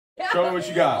Show me what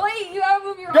you got. Wait, you gotta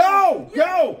move your Go!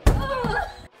 arm. Go!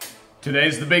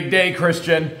 Today's the big day,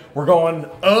 Christian. We're going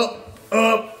up,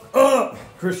 up, up.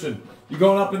 Christian, you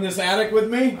going up in this attic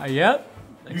with me? Yep.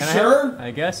 You sure?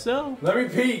 I guess so. Let me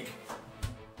peek.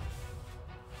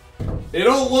 It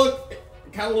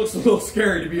kind of looks a little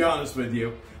scary, to be honest with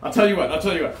you. I'll tell you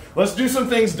what. Let's do some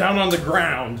things down on the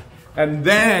ground, and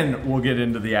then we'll get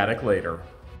into the attic later.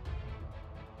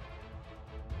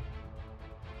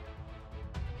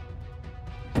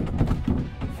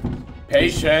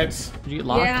 Patience. Did you get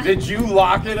locked? Yeah. Did you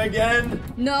lock it again?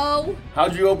 No.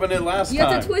 How'd you open it last time? You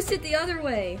have to twist it the other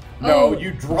way. No,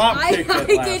 you drop kicked it last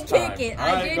time. I did kick it.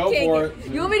 I did kick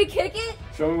it. You want me to kick it?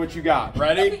 Show me what you got.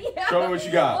 Ready? Yeah. Show me what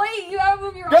you got. Wait, you gotta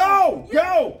move your Go! arm.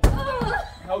 Go!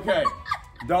 Okay.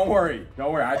 Don't worry.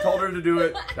 I told her to do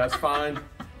it. That's fine.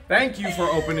 Thank you for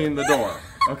opening the door.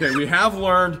 Okay, we have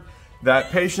learned that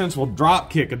Patience will drop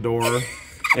kick a door,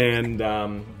 and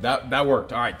that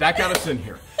worked. All right, that got us in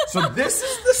here. So this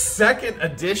is the second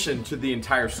addition to the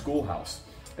entire schoolhouse.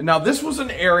 And now this was an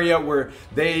area where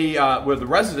where the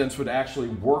residents would actually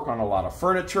work on a lot of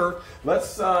furniture.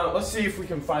 Let's see if we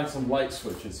can find some light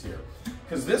switches here,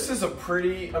 because this is a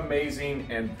pretty amazing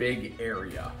and big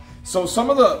area. So some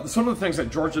of the things that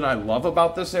George and I love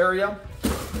about this area,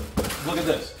 look at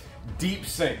this, deep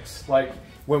sinks. Like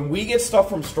when we get stuff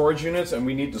from storage units and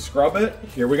we need to scrub it,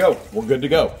 here we go, we're good to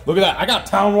go. Look at that, I got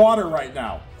town water right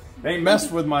now. They ain't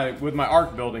messed with my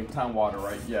ARC building town water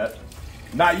right yet.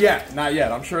 Not yet.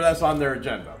 I'm sure that's on their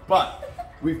agenda. But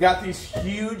we've got these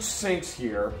huge sinks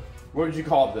here. What would you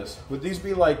call this? Would these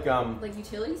be like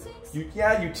utility sinks?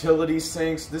 Yeah, utility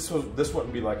sinks. This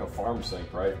wouldn't be like a farm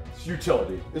sink, right? It's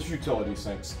utility. It's utility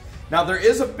sinks. Now there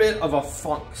is a bit of a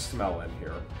funk smell in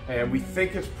here, and we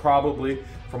think it's probably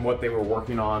from what they were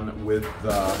working on with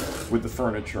the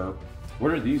furniture.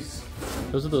 What are these?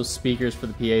 Those are those speakers for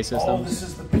the PA system. Oh, this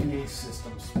is the PA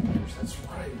system speakers. That's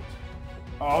right.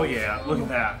 Oh yeah, look at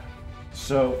that.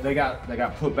 So they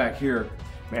got put back here.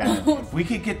 Man, if we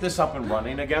could get this up and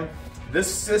running again,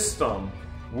 this system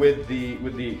with the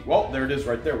well, there it is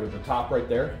right there with the top right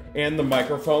there and the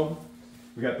microphone.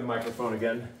 We got the microphone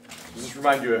again. Does this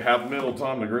remind you of Have Middle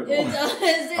Tom the Griddle? It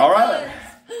does. All right.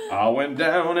 I went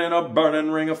down in a burning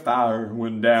ring of fire,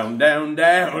 went down, down,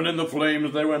 down, and the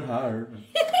flames they went higher.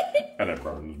 And it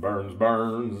burns, burns,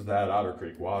 burns, that Otter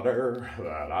Creek water,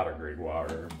 that Otter Creek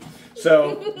water.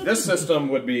 So this system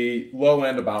would be low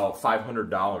end about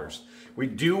 $500. We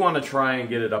do want to try and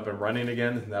get it up and running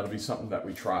again, and that'll be something that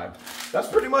we try. That's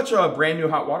pretty much a brand new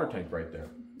hot water tank right there.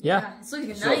 Yeah. It's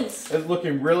looking nice. It's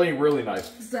looking really, really nice.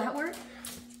 Does that work?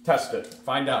 Test it,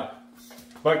 find out.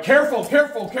 But careful,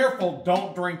 careful, careful,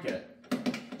 don't drink it.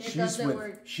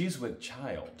 She's with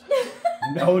child.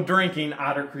 No drinking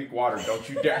Otter Creek water, don't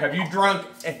you dare.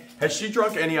 Has she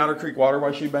drunk any Otter Creek water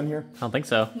while she's been here? I don't think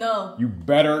so. No. You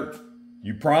better,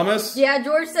 you promise? Yeah,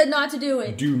 George said not to do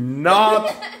it. Do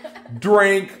not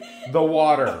drink the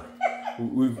water.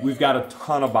 We've got a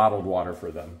ton of bottled water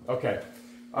for them. Okay,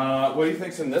 what do you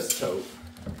think's in this tote?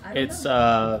 It's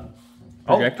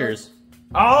projectors.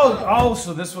 Oh,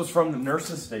 so this was from the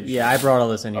nurse's station. Yeah, I brought all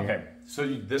this in here. Okay, so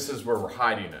this is where we're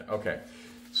hiding it. Okay,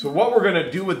 so what we're gonna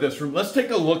do with this room, let's take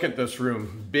a look at this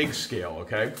room, big scale,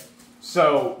 okay?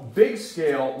 So big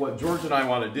scale, what George and I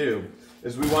wanna do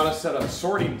is we wanna set up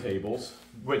sorting tables,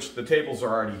 which the tables are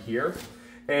already here,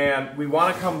 and we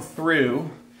wanna come through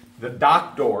the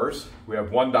dock doors. We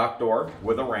have one dock door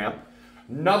with a ramp,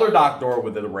 another dock door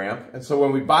with a ramp, and so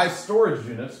when we buy storage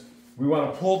units, we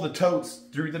want to pull the totes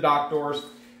through the dock doors,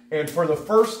 and for the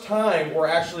first time, we're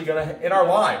actually going to, in our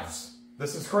lives,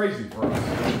 this is crazy for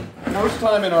us, first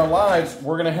time in our lives,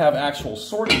 we're going to have actual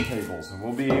sorting tables, and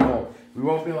we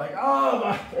won't be like, oh,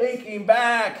 my aching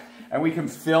back, and we can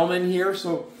film in here.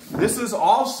 So this is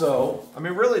also, I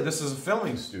mean, really, this is a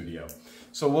filming studio.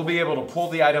 So we'll be able to pull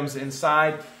the items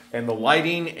inside, and the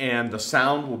lighting and the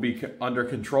sound will be under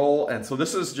control. And so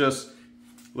this is just,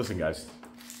 listen guys,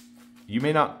 you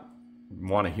may not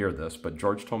want to hear this, but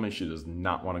George told me she does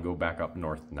not want to go back up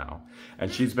north now. And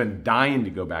she's been dying to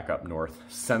go back up north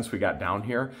since we got down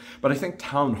here. But I think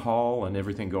town hall and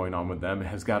everything going on with them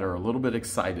has got her a little bit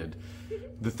excited.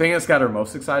 The thing that's got her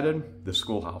most excited, the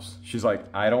schoolhouse. She's like,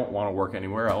 I don't want to work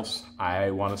anywhere else.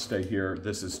 I want to stay here.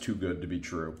 This is too good to be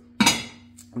true.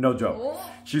 No joke.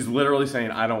 She's literally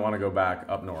saying, I don't want to go back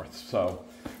up north. So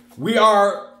we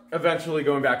are eventually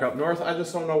going back up north. I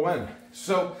just don't know when.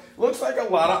 So looks like a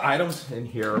lot of items in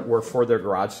here were for their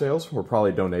garage sales, were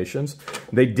probably donations.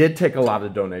 They did take a lot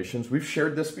of donations. We've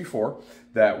shared this before,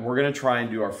 that we're going to try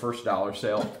and do our first dollar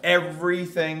sale.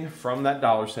 Everything from that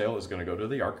dollar sale is going to go to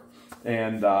the ARC.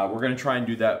 And we're going to try and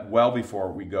do that well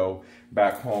before we go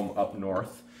back home up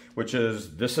north,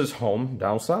 this is home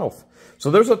down south. So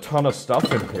there's a ton of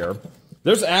stuff in here.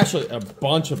 There's actually a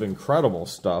bunch of incredible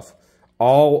stuff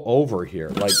all over here.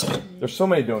 Like, there's so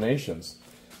many donations.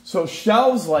 So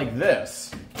shelves like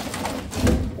this.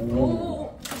 Ooh.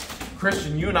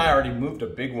 Christian, you and I already moved a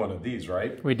big one of these,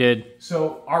 right? We did.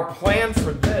 So our plan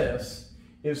for this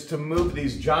is to move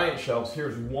these giant shelves.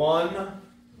 Here's one.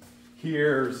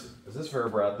 Is this Vera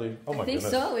Bradley? Oh my goodness. I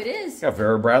think so, it is. Got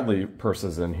Vera Bradley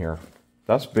purses in here.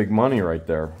 That's big money right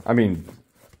there. I mean,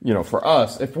 you know, for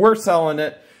us, if we're selling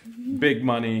it, big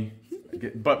money.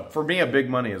 But for me, a big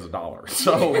money is $1.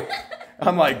 So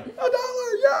I'm like,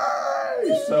 $1,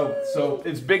 yay! So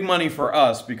it's big money for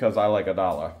us because I like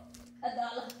 $1.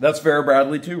 That's Vera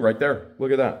Bradley too, right there.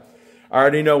 Look at that. I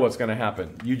already know what's going to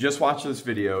happen. You just watch this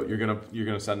video. You're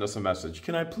gonna send us a message.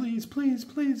 Can I please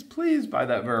buy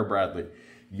that Vera Bradley?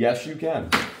 Yes, you can.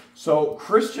 So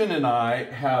Christian and I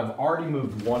have already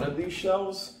moved one of these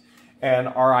shelves, and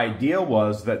our idea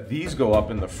was that these go up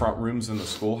in the front rooms in the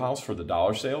schoolhouse for the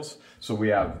dollar sales. So we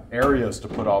have areas to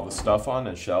put all the stuff on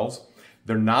and shelves.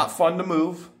 They're not fun to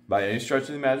move by any stretch of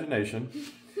the imagination,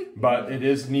 but it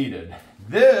is needed.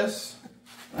 This.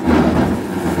 I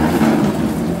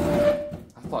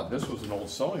thought this was an old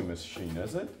sewing machine,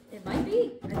 is it? It might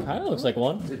be. Kind of looks like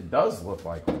one. It does look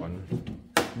like one.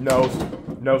 No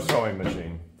sewing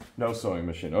machine. No sewing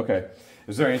machine. Okay.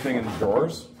 Is there anything in the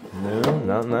drawers? No,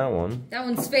 not in that one. That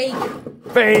one's fake.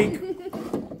 Fake!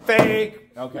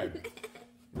 Fake! Okay.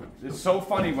 It's so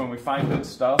funny when we find good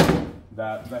stuff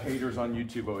that the haters on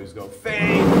YouTube always go,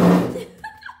 fake!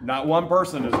 Not one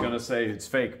person is going to say it's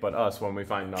fake but us when we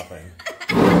find nothing.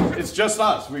 It's just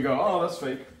us. We go, oh, that's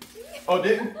fake. Oh,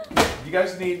 you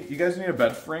guys need a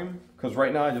bed frame? Because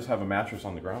right now I just have a mattress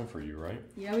on the ground for you, right?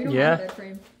 Yeah, we don't have a bed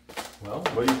frame. Well,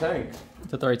 what do you think?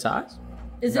 Is that the right size?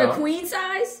 Is it a queen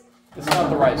size? It's not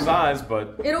the right size,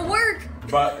 but it'll work.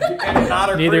 But in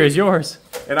Otter Neither Creek, is yours.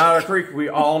 In Otter Creek, we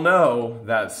all know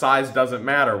that size doesn't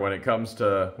matter when it comes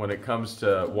to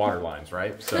water lines,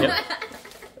 right? So,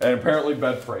 and apparently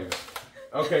bed frames.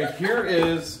 Okay,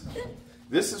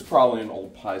 this is probably an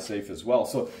old pie safe as well.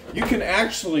 So you can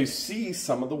actually see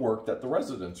some of the work that the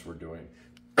residents were doing.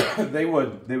 They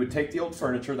would take the old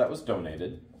furniture that was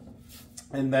donated,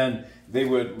 and then they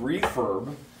would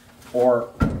refurb or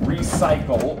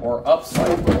recycle or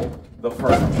upcycle the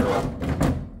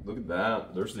furniture. Look at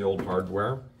that. There's the old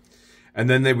hardware. And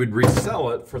then they would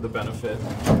resell it for the benefit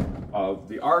of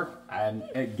the art, and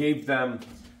it gave them,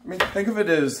 I mean, think of it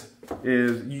as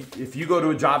if you go to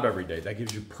a job every day, that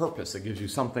gives you purpose, it gives you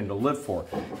something to live for,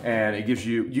 and it gives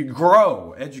you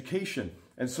grow, education.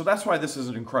 And so that's why this is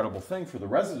an incredible thing for the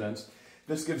residents.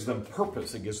 This gives them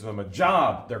purpose, it gives them a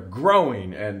job, they're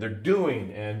growing and they're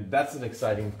doing, and that's an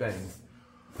exciting thing.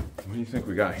 What do you think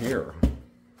we got here?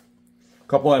 A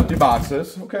couple empty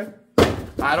boxes, okay.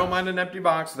 I don't mind an empty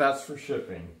box, that's for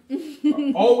shipping.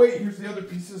 Oh wait, here's the other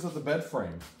pieces of the bed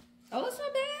frame. Oh, it's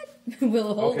not bad.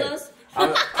 Will it hold us?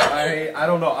 I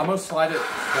don't know. I'm going to slide it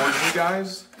towards you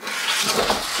guys.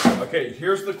 Okay,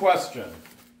 here's the question.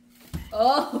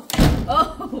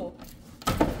 Oh.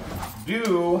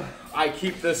 Do I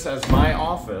keep this as my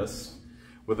office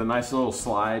with a nice little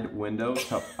slide window,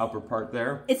 upper part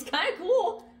there? It's kind of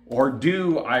cool. Or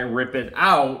do I rip it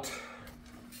out?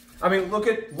 I mean, look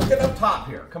at up top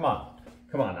here. Come on.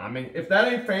 I mean, if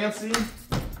that ain't fancy,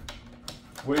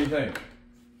 what do you think?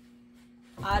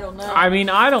 I don't know. I mean,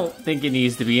 I don't think it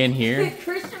needs to be in here.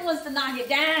 Christian wants to knock it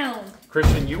down.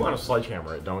 Christian, you want to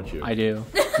sledgehammer it, don't you? I do.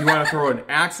 Do you want to throw an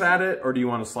axe at it, or do you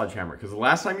want to sledgehammer it? Because the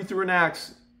last time you threw an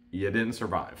axe, you didn't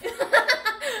survive.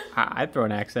 I'd throw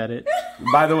an axe at it.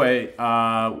 By the way,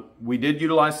 we did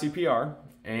utilize CPR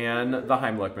and the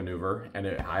Heimlich maneuver, and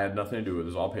I had nothing to do with it. It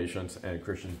was all patience, and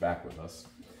Christian's back with us.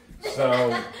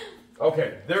 So,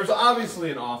 okay, there's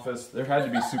obviously an office. There had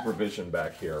to be supervision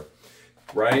back here,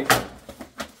 right?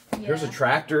 Yeah. Here's a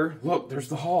tractor. Look, there's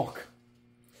the Hulk.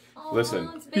 Aww,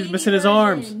 listen. He's missing his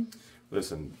arms.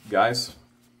 Listen, guys.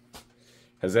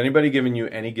 Has anybody given you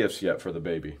any gifts yet for the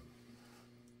baby?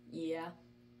 Yeah.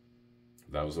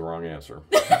 That was the wrong answer.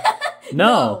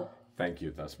 No. Thank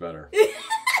you. That's better.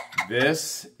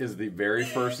 This is the very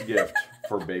first gift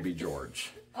for baby George.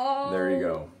 Oh, there you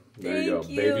go. There you go.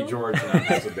 you. Baby George now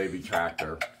has a baby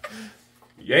tractor.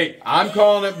 Yay. I'm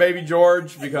calling it baby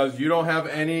George because you don't have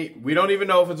any, we don't even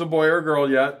know if it's a boy or a girl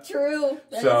yet. True.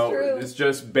 That is so true. It's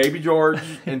just baby George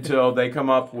until they come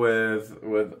up with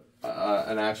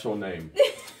an actual name.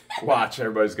 Watch,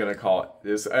 everybody's gonna call it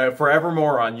this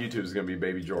forevermore on YouTube is gonna be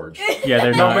Baby George. Yeah,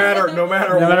 they're no not. matter no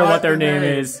matter what their name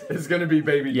is, it's gonna be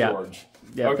Baby yeah. George.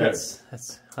 Yeah, Okay. that's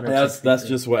 100%. That's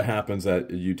just what happens at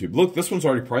YouTube. Look, this one's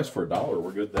already priced for $1.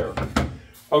 We're good there.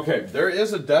 Okay, there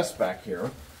is a desk back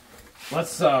here.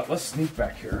 Let's sneak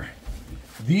back here.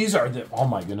 These are the, oh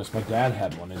my goodness, my dad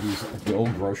had one of these at the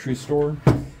old grocery store.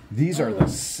 These are the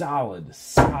solid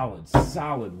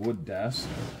wood desks.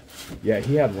 Yeah,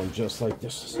 he had one just like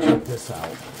this. Check this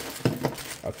out.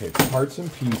 Okay, parts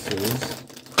and pieces.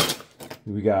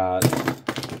 We got.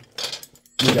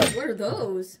 What are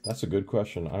those? That's a good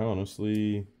question. I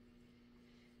honestly,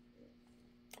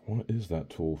 what is that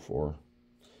tool for?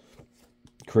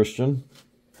 Christian,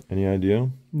 any idea?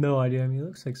 No idea. I mean, it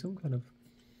looks like some kind of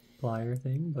plier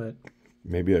thing, but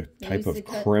Maybe a type of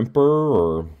cut- crimper,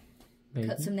 or maybe.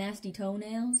 Cut some nasty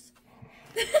toenails.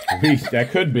 that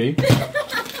could be.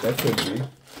 That could be.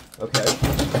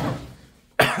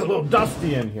 Okay. A little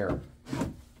dusty in here.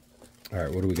 All right,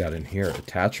 what do we got in here?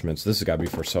 Attachments. This has got to be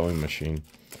for sewing machine.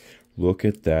 Look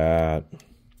at that.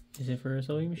 Is it for a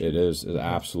sewing machine? It is.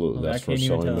 Absolutely. Well, That's I for can't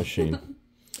even sewing tell. machine.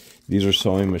 These are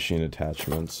sewing machine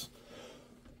attachments.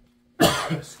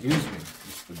 Excuse me.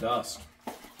 It's the dust.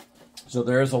 So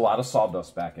there is a lot of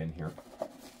sawdust back in here.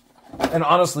 And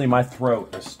honestly, my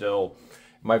throat is still,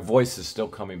 my voice is still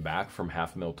coming back from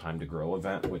Half Mil Time to Grow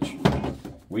event, which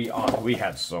we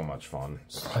had so much fun.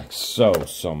 It's like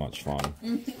so much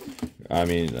fun. I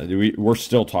mean, we're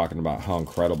still talking about how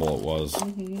incredible it was,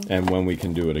 and when we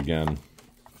can do it again.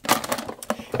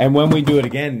 And when we do it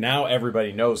again, now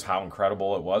everybody knows how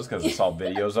incredible it was because they saw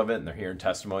videos of it and they're hearing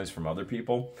testimonies from other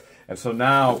people. And so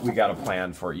now we got a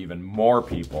plan for even more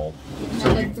people.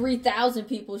 So like 3,000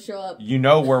 people show up You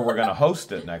know where we're gonna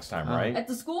host it next time, right? at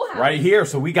the schoolhouse. Right here.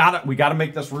 So we gotta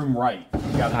make this room right.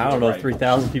 I don't know if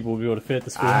 3,000 people will be able to fit at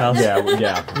the schoolhouse. Yeah.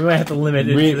 We might have to limit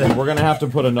it to that. We're gonna have to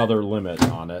put another limit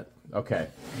on it. Okay.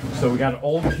 So we got an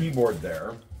old keyboard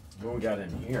there. What we got in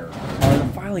here?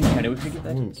 The filing cabinet. We could get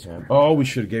that. To the store. Oh, we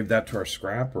should have gave that to our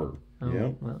scrapper.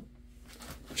 Yeah. Well,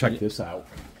 Check this out.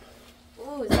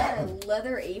 Oh, is that a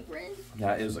leather apron?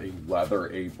 That is a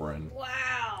leather apron.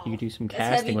 Wow. you could do some That's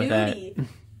casting heavy with that. duty.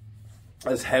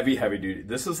 That's heavy duty.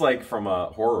 This is like from a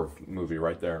horror movie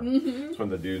right there. It's when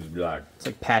the dudes be like, It's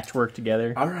like patchwork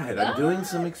together. all right, I'm doing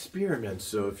some experiments,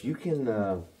 so if you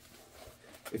can,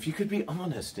 if you could be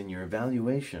honest in your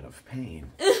evaluation of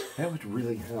pain, that would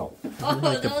really help. Oh,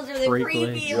 those are the freak creepy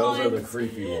legs. Those ones. are the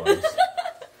creepy ones.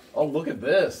 Oh, look at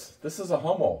this. This is a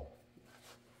Hummel.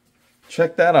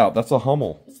 Check that out. That's a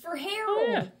Hummel. It's for Harold.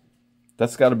 Yeah.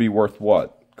 That's got to be worth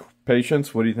what?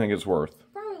 Patience, what do you think it's worth?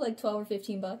 Probably like 12 or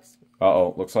 15 bucks.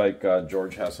 Uh-oh, looks like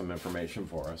George has some information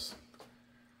for us.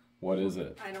 What is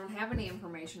it? I don't have any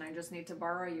information. I just need to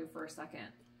borrow you for a second.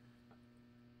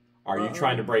 Are you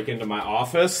trying to break into my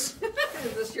office?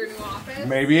 Is this your new office?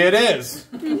 Maybe it is.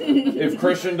 If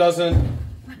Christian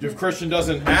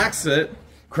doesn't axe it,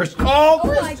 Christian. Oh, Oh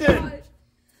my Christian! gosh.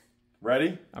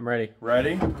 Ready? I'm ready.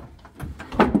 Ready?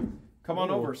 Come on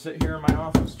over. Sit here in my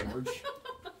office, George.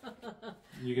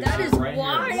 You can That sit is right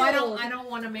wild. here. Well, I don't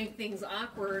want to make things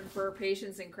awkward for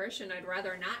Patience and Christian. I'd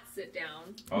rather not sit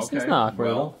down. Okay. It's not awkward.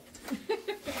 Well,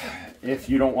 if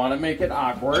you don't want to make it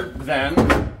awkward, then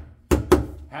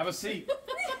have a seat.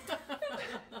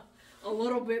 A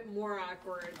little bit more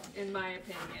awkward, in my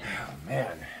opinion.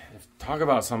 Man, talk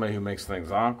about somebody who makes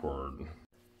things awkward.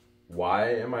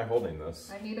 Why am I holding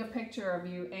this? I need a picture of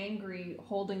you angry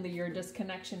holding your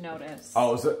disconnection notice.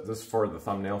 Oh, is it this for the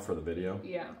thumbnail for the video?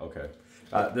 Yeah. Okay.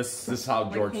 This is how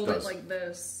Like George hold does. it like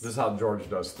this. This is how George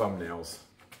does thumbnails.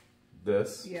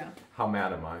 This. Yeah. How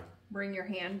mad am I? Bring your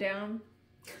hand down.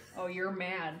 Oh, you're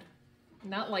mad.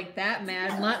 Not like that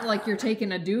mad. Not like you're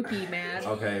taking a dookie mad.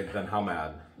 Okay, then how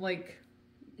mad? Like,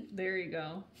 there you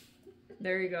go.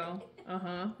 There you go.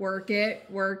 Uh-huh. Work it.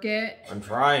 Work it. I'm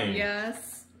trying.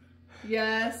 Yes.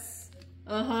 Yes.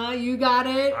 Uh-huh. You got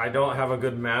it. I don't have a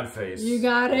good mad face. You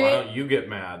got Why it. don't you get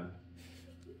mad?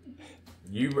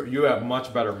 You have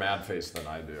much better mad face than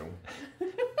I do.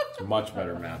 Much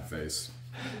better mad face.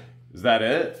 Is that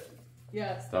it?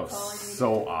 Yes. That was that's all I need.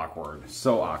 so awkward.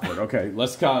 So awkward. Okay,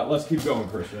 let's keep going,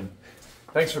 Christian.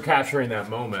 Thanks for capturing that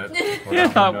moment.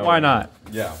 Yeah, why not?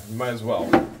 Yeah, you might as well.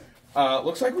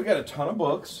 Looks like we got a ton of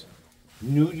books.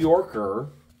 New Yorker,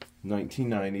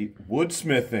 1990,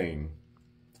 woodsmithing.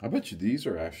 I bet you these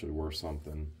are actually worth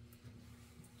something.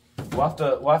 We'll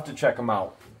have to check them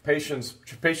out. Patience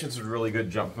is really good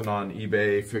jumping on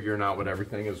eBay, figuring out what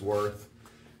everything is worth.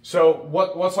 So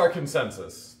what's our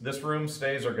consensus? This room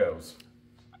stays or goes?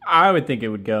 I would think it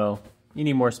would go. You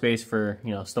need more space for,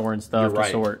 storing stuff You're to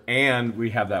right. sort. And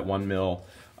we have that 1 mil,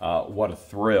 what a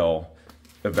thrill.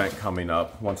 event coming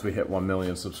up once we hit 1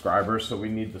 million subscribers, so we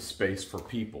need the space for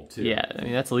people too. Yeah, I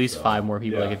mean, that's at least 5 more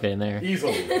people that could fit in there.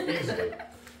 Easily.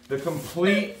 The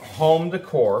complete home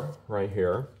decor right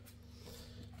here.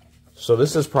 So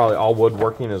this is probably all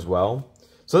woodworking as well.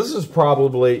 So this is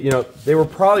probably, you know, they were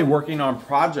probably working on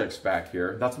projects back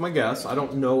here. That's my guess. I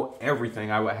don't know everything.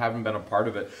 I haven't been a part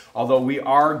of it. Although we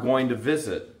are going to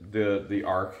visit the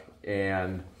Ark,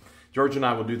 and George and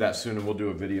I will do that soon, and we'll do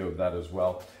a video of that as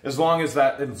well. As long as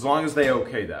they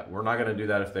okay that. We're not going to do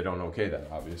that if they don't okay that,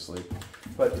 obviously.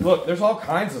 But look, there's all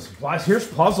kinds of supplies. Here's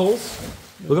puzzles.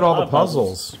 Look at all the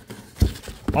puzzles.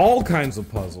 All kinds of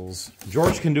puzzles.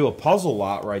 George can do a puzzle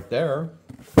lot right there.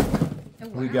 Oh, wow.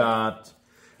 We got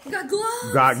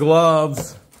gloves. Got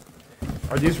gloves.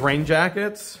 Are these rain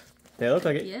jackets? They look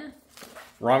like it. Yeah.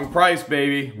 Wrong price,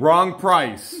 baby. Wrong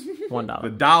price. $1. The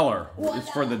dollar. It's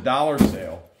for the dollar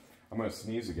sale. I'm going to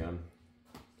sneeze again.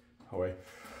 Oh, wait.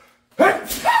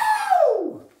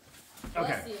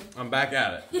 Okay, I'm back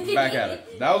at it. I'm back at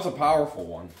it. That was a powerful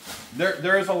one.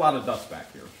 There is a lot of dust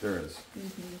back here. There is.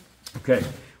 Okay,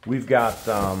 we've got...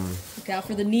 Look out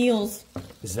for the Neils.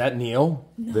 Is that Neil?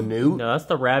 No. The new? No, that's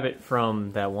the rabbit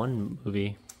from that one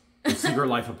movie. The Secret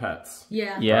Life of Pets.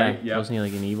 Yeah. Yeah, Right, yep. wasn't he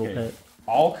like an evil pet?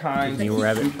 All kinds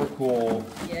of super cool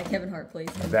Yeah, Kevin Hart plays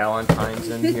him. Valentines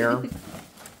in here.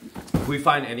 If we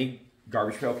find any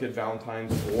Garbage Pail Kid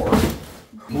Valentines or...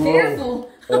 Be careful.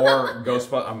 Or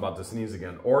Ghostbusters, I'm about to sneeze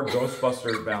again. Or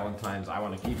Ghostbusters Valentines, I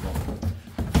want to keep them.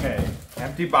 Okay,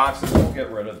 empty boxes, we'll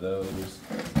get rid of those.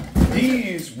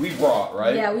 These we brought,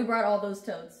 right? Yeah, we brought all those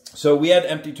totes. So we had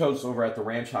empty totes over at the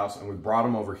ranch house, and we brought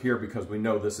them over here because we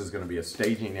know this is going to be a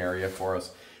staging area for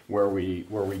us where we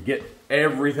get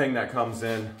everything that comes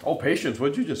in. Oh, Patience,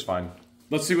 what'd you just find?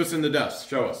 Let's see what's in the desk.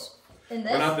 Show us. In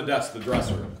this? Or not the desk, the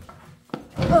dresser.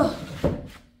 Oh.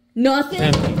 Nothing.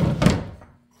 Empty.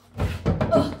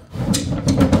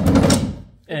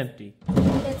 Empty.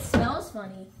 It smells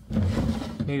funny.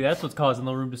 Maybe that's what's causing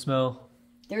the room to smell.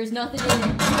 There's nothing in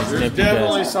it. There's empty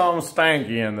definitely desk. something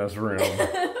stanky in this room.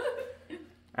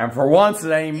 And for once,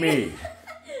 it ain't me.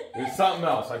 There's something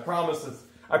else. I promise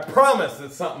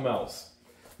it's something else.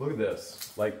 Look at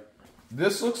this. Like,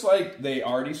 this looks like they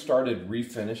already started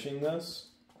refinishing this.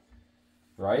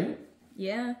 Right?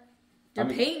 Yeah. They're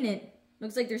painting it.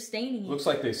 Looks like they're staining it. Looks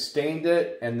like they stained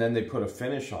it and then they put a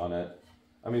finish on it.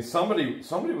 I mean, somebody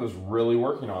was really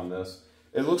working on this.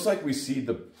 It looks like we see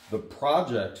the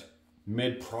project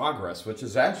mid-progress, which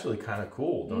is actually kind of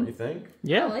cool, don't you think?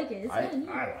 Yeah. I like it. It's I kinda neat.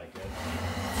 like it.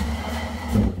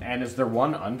 And is there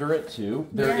one under it too?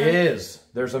 There Yeah. is.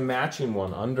 There's a matching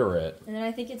one under it. And then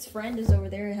I think its friend is over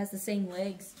there. It has the same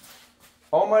legs.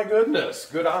 Oh my goodness.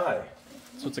 Good eye.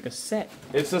 So it's like a set.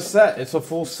 It's a set. It's a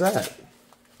full set.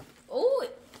 Oh,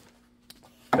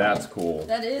 That's cool.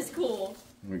 that is cool.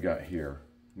 We got here.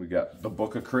 We got the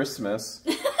Book of Christmas.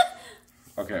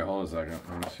 Okay, hold on a second.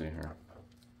 Let me see here.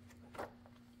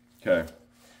 Okay.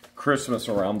 Christmas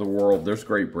around the world. There's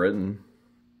Great Britain.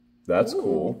 That's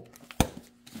cool.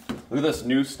 Look at this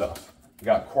new stuff. We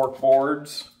got cork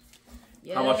boards.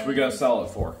 Yeah. How much are we going to sell it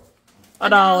for?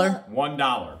 $1.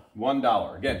 $1.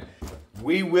 $1. Again,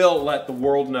 we will let the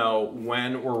world know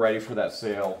when we're ready for that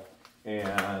sale.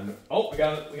 And oh, we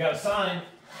got a sign.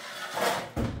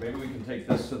 Maybe we can take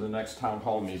this to the next town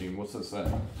hall meeting. What's this say?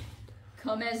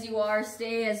 Come as you are,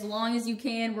 stay as long as you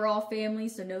can. We're all family,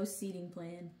 so no seating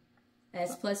plan.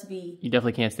 S plus B. You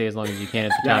definitely can't stay as long as you can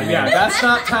at the town Yeah, meeting. that's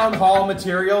not town hall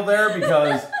material there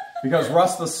because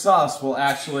Russ the Sus will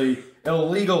actually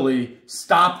illegally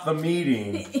stop the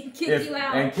meeting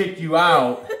and kick you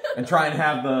out and try and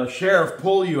have the sheriff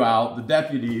pull you out, the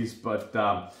deputies. But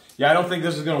yeah, I don't think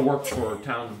this is going to work for a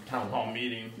town hall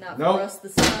meeting. Not for Russ the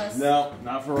Sus. No,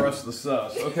 not for Russ the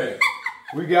Sus. Okay,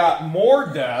 we got more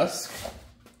desk.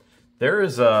 There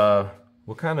is a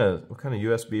what kind of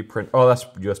USB print? Oh, that's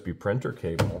USB printer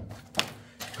cable.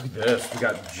 Look at this. We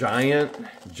got giant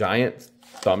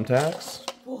thumbtacks.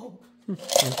 Whoa.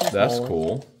 That's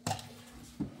cool.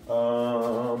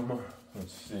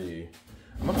 Let's see.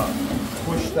 I'm gonna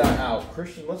push that out.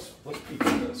 Christian, let's peek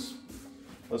at this.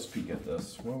 Let's peek at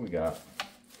this. What do we got?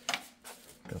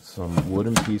 Got some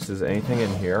wooden pieces. Anything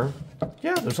in here?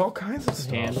 Yeah, there's all kinds of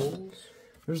stuff. Candles.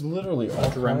 There's literally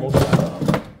all kinds of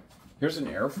stuff. Here's an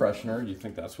air freshener. Do you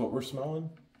think that's what we're smelling?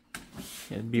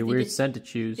 Yeah, it'd be a weird scent to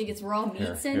choose. Think it's raw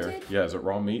meat scented? Yeah, is it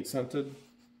raw meat scented?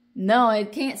 No, I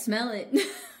can't smell it.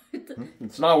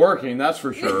 It's not working, that's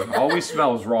for sure. All we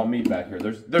smell is raw meat back here.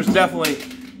 There's definitely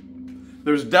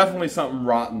something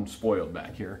rotten, spoiled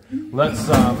back here. Let's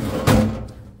ooh,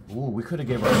 we could have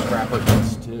gave our scrapper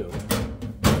this too. I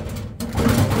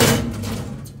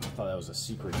thought that was a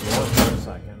secret door for a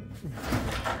second.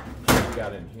 What we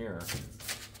got in here?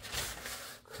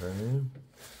 Okay.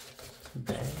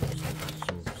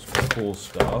 Some cool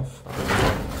stuff.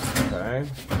 Okay.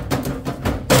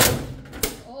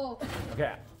 Oh.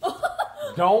 Okay.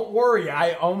 Don't worry,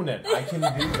 I own it. I can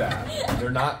do that.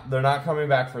 They're not coming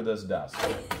back for this desk.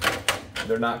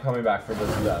 They're not coming back for this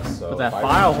desk. So But that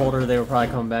file holder they were probably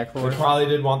coming back for. They probably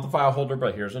did want the file holder,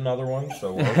 but here's another one,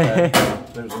 so we're okay.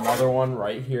 There's another one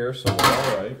right here, so we're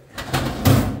all right.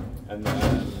 And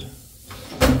then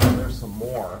there's some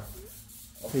more.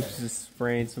 Okay. He's just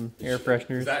spraying some air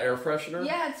fresheners. Is that air freshener?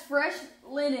 Yeah, it's fresh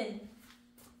linen.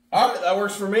 All right, that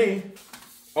works for me.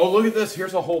 Oh, look at this.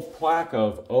 Here's a whole plaque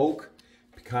of oak,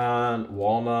 pecan,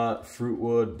 walnut,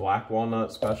 fruitwood, black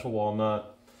walnut, special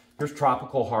walnut. Here's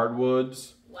tropical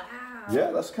hardwoods. Wow. Yeah,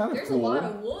 that's kind of There's cool. a lot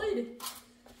of wood.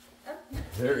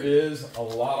 There is a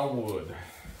lot of wood.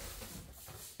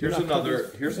 Here's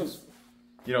another. Here's a.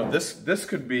 You know, this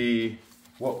could be.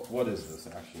 What is this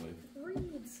actually?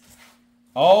 Reeds.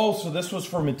 Oh, so this was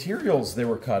for materials they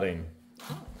were cutting.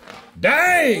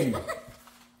 Dang!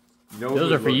 You know Those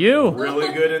who are for look you.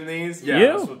 Really good in these? Yeah,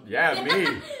 You? yeah,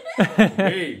 me.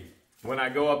 Me. When I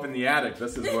go up in the attic,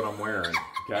 this is what I'm wearing.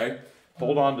 Okay?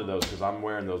 Hold on to those because I'm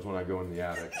wearing those when I go in the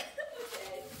attic.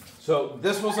 So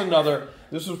this was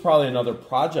probably another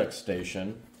project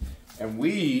station, and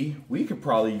we could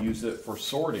probably use it for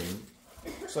sorting.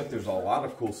 Looks like there's a lot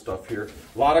of cool stuff here.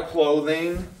 A lot of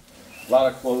clothing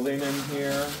in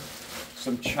here.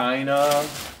 Some china.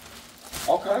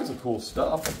 All kinds of cool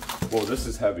stuff. Whoa, this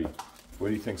is heavy. What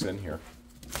do you think's in here?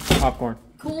 Popcorn.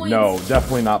 Coins. No,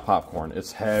 definitely not popcorn.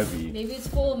 It's heavy. Maybe it's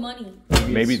full of money.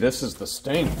 Maybe this is the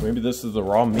stink. Maybe this is the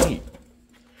raw meat.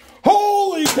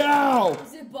 Holy cow!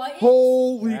 Is it buttons?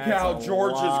 Holy That's cow! a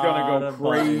George is lot gonna go of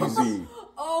buttons. crazy.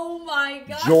 Oh my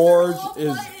god. George they're all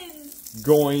is- buttons.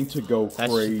 Going to go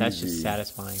crazy. That's just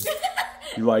satisfying.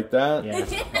 You like that? Yeah.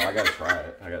 Oh, I gotta try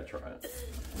it. I gotta try it.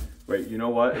 Wait, you know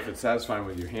what? If it's satisfying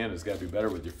with your hand, it's gotta be better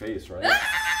with your face, right?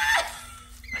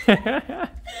 Oh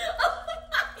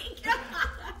my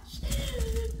gosh.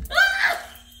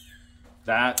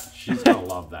 That, she's gonna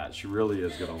love that. She really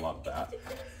is gonna love that.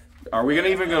 Are we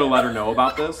even gonna let her know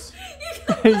about this?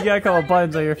 You got a couple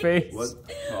buttons on your face. What?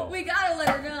 Oh, We gotta let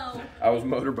her know. I was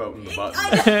motorboating the button.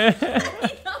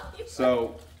 I know.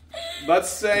 So, let's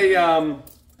say,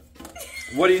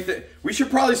 what do you think? We should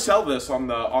probably sell this on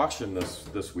the auction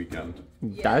this weekend.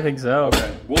 I think so.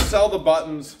 Okay, we'll sell the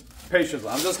buttons. Patience.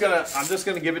 I'm just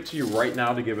gonna give it to you right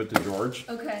now to give it to George.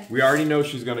 Okay. We already know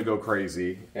she's gonna go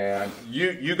crazy, and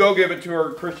you go give it to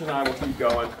her. Christian and I will keep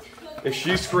going. If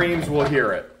she screams, we'll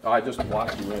hear it. Oh, I just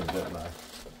blocked you in, didn't I?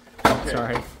 Okay.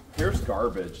 Sorry. Here's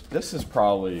garbage. This is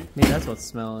probably. Maybe that's what's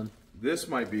smelling. This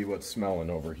might be what's smelling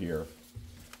over here.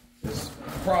 This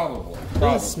probably. It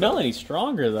doesn't smell any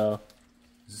stronger though.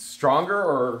 Stronger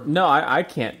or No, I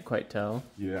can't quite tell.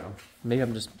 yeah. Maybe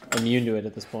I'm just immune to it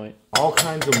at this point. All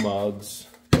kinds of mugs.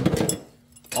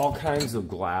 All kinds of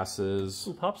glasses.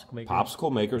 Ooh, popsicle maker.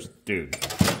 Popsicle makers, dude.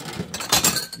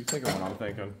 You thinking what I'm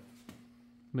thinking?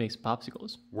 Makes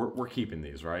popsicles. We're keeping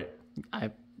these, right?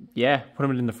 Yeah, put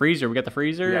them in the freezer. We got the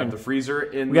freezer. We have and the freezer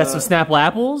in. we got some Snapple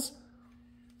apples.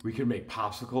 We could make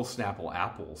popsicle Snapple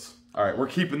apples. All right, we're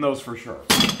keeping those for sure.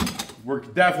 We're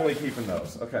definitely keeping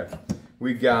those. Okay.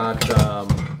 We got.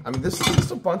 I mean, this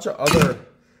is a bunch of other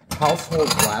household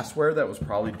glassware that was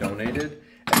probably donated,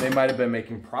 and they might have been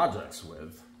making projects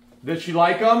with. Did she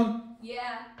like them?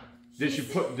 Yeah. Did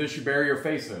she bury her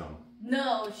face in them?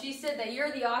 No, she said that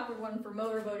you're the awkward one for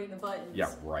motorboating the buttons. Yeah,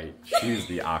 right. She's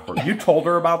the awkward. You told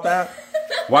her about that?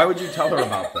 Why would you tell her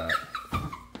about that?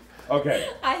 Okay.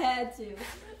 I had to.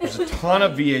 There's a ton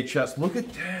of VHS. Look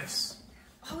at this.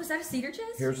 Oh, is that a cedar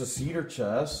chest? Here's a cedar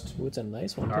chest. Ooh, it's a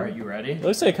nice one. All right, you ready? It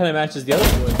looks like it kind of matches the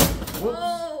other wood.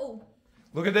 Whoa.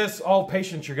 Look at this. Oh,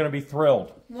 Patience, you're going to be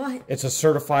thrilled. What? It's a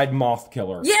certified moth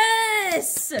killer.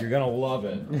 Yes! You're going to love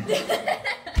it.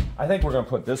 I think we're going to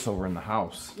put this over in the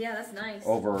house. Yeah, that's nice.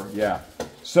 Over, yeah.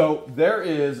 So there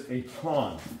is a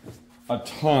ton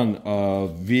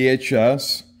of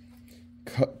VHS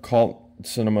cult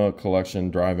cinema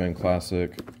collection drive-in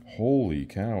classic. Holy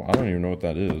cow! I don't even know what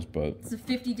that is, but It's a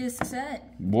 50-disc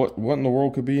set. what in the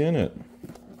world could be in it?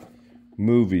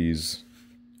 Movies.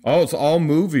 Oh, it's all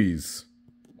movies.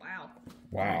 Wow.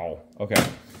 Wow. Okay.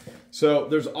 So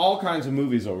there's all kinds of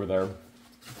movies over there.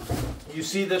 You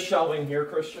see this shelving here,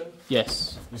 Christian?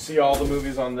 Yes. You see all the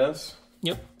movies on this?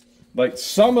 Yep. Like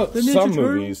some Ninja movies.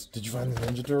 Turtles? Did you find the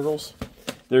Ninja Turtles?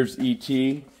 There's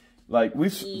E.T. Like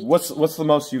what's the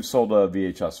most you've sold a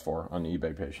VHS for on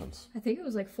eBay, Patience? I think it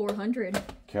was like 400.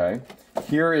 Okay.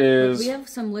 Here is We have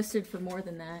some listed for more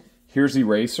than that. Here's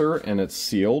eraser, and it's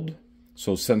sealed.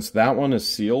 So since that one is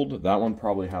sealed, that one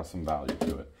probably has some value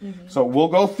to it. So we'll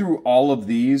go through all of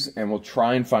these, and we'll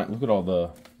try and find. Look at all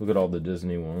the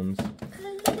Disney ones.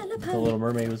 The Little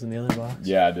Mermaid was in the other box.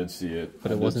 Yeah, I did see it,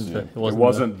 But it wasn't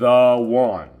the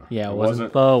one. Yeah, it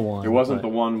wasn't the one. It wasn't the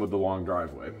one with the long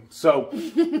driveway. So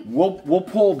we'll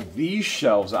pull these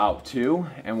shelves out too,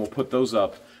 and we'll put those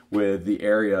up with the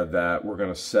area that we're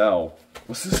gonna sell.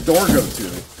 What's this door go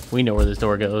to? We know where this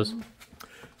door goes.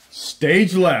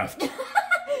 Stage left.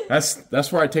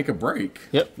 That's where I take a break.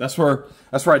 Yep. That's where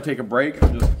I take a break.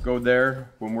 I just go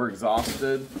there when we're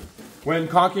exhausted. When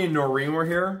Conky and Noreen were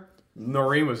here,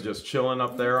 Noreen was just chilling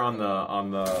up there on the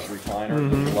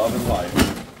recliner, loving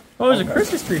life. Oh, there's a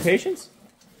Christmas tree, Patience.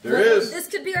 There is. This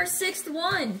could be our 6th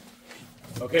one.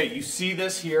 Okay, you see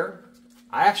this here?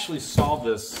 I actually saw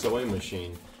this sewing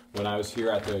machine when I was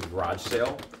here at the garage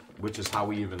sale, which is how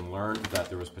we even learned that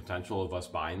there was potential of us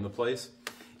buying the place.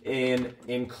 And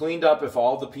cleaned up, if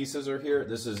all the pieces are here,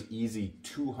 this is easy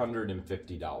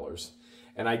 $250.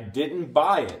 And I didn't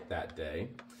buy it that day.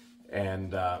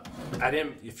 And I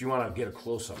didn't, if you want to get a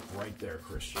close-up right there,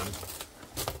 Christian.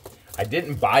 I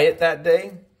didn't buy it that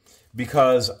day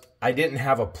because I didn't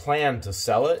have a plan to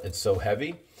sell it. It's so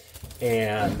heavy.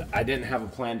 And I didn't have a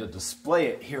plan to display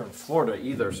it here in Florida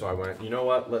either. So I went, you know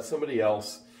what? Let somebody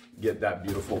else get that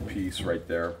beautiful piece right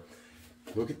there.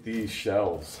 Look at these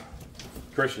shelves.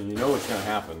 Christian, you know what's going to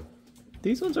happen.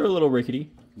 These ones are a little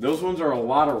rickety. Those ones are a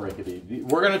lot of rickety.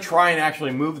 We're going to try and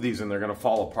actually move these, and they're going to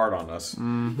fall apart on us.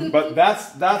 But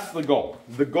that's the goal.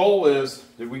 The goal is,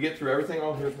 did we get through everything?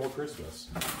 Oh, here's more Christmas.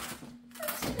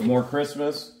 More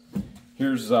Christmas.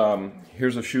 Here's a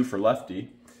shoe for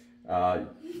lefty.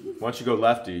 Once you go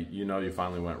lefty, you know you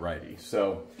finally went righty.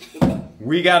 So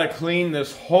we got to clean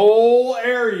this whole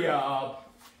area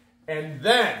up, and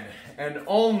then, and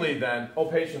only then, oh,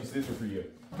 Patience, these are for you.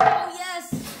 Oh,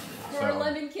 yes. For our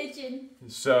lemon kitchen.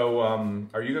 So,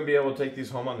 are you going to be able to take these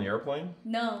home on the airplane?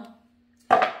 No.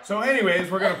 So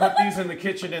anyways, we're going to put these in the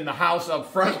kitchen in the house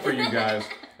up front for you guys.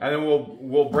 And then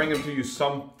we'll bring them to you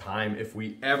sometime if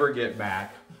we ever get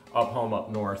back up home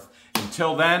up north.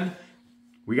 Until then,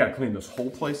 we got to clean this whole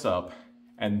place up.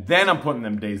 And then I'm putting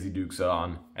them Daisy Dukes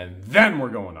on. And then we're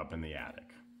going up in the attic.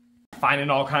 Finding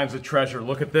all kinds of treasure.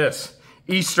 Look at this.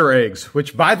 Easter eggs,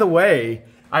 which by the way,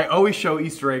 I always show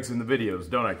Easter eggs in the videos,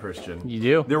 don't I, Christian? You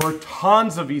do. There were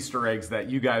tons of Easter eggs that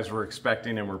you guys were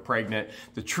expecting and were pregnant.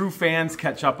 The true fans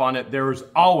catch up on it. There was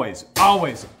always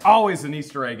an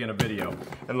Easter egg in a video.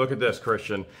 And look at this,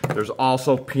 Christian. There's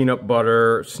also peanut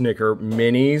butter Snicker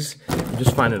minis. I'm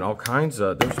just finding all kinds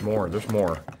of, there's more.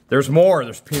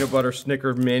 There's peanut butter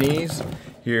Snicker minis.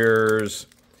 Here's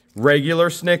regular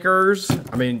Snickers.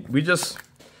 I mean,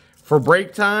 for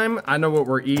break time, I know what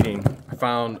we're eating. I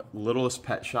found Littlest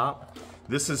Pet Shop.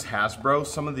 This is Hasbro.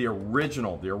 Some of the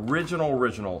original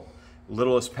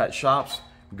Littlest Pet Shops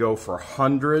go for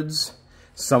hundreds.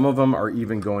 Some of them are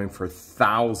even going for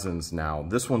thousands now.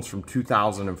 This one's from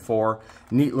 2004.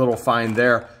 Neat little find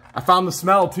there. I found the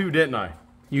smell too, didn't I?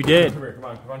 You did. Come here, come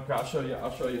on. I'll show you.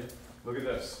 Look at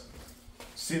this.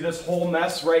 See this whole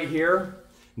mess right here?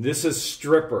 This is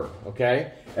Stripper,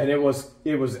 okay? And it was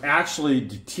actually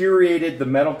deteriorated, the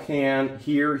metal can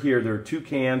here. There are 2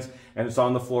 cans, and it's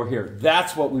on the floor here.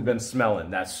 That's what we've been smelling,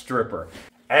 that's Stripper.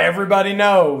 Everybody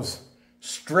knows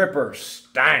Stripper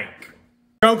stank.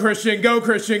 Go, Christian, go,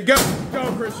 Christian, go!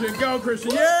 Go, Christian, go,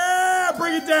 Christian. Yeah!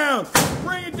 Bring it down!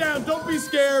 Bring it down! Don't be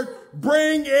scared!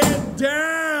 Bring it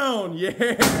down!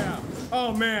 Yeah!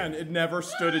 Oh, man, it never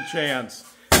stood a chance.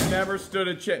 Never stood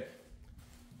a chance.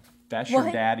 That's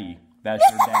your daddy. That's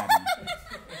your daddy.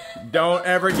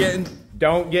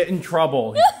 Don't get in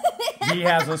trouble. He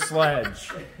has a sledge.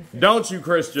 Don't you,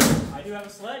 Christian? I do have a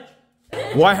sledge.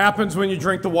 What happens when you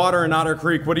drink the water in Otter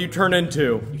Creek? What do you turn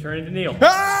into? You turn into Neil.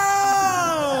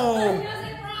 Oh!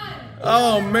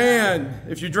 Oh, man.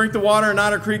 If you drink the water in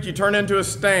Otter Creek, you turn into a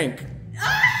stank.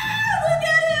 Ah, look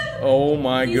at him! Oh,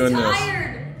 my goodness. He's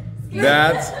tired.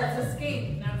 That's... That's a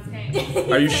skink, not a skank.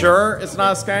 Are you sure it's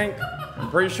not a skank? I'm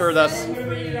pretty sure that's...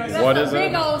 What is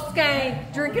Big it? old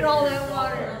skank drinking all that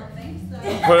water.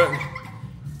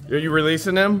 Are you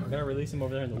releasing him? I'm gonna release him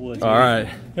over there in the woods. All right.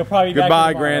 He'll probably be back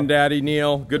Goodbye, tomorrow. Granddaddy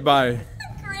Neil. Goodbye.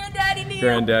 Granddaddy Neil.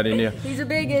 Granddaddy Neil. He's a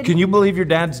bigot. Can you believe your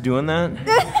dad's doing that?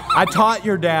 I taught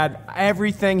your dad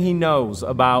everything he knows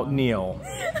about Neil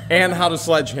and how to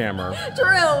sledgehammer.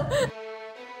 True.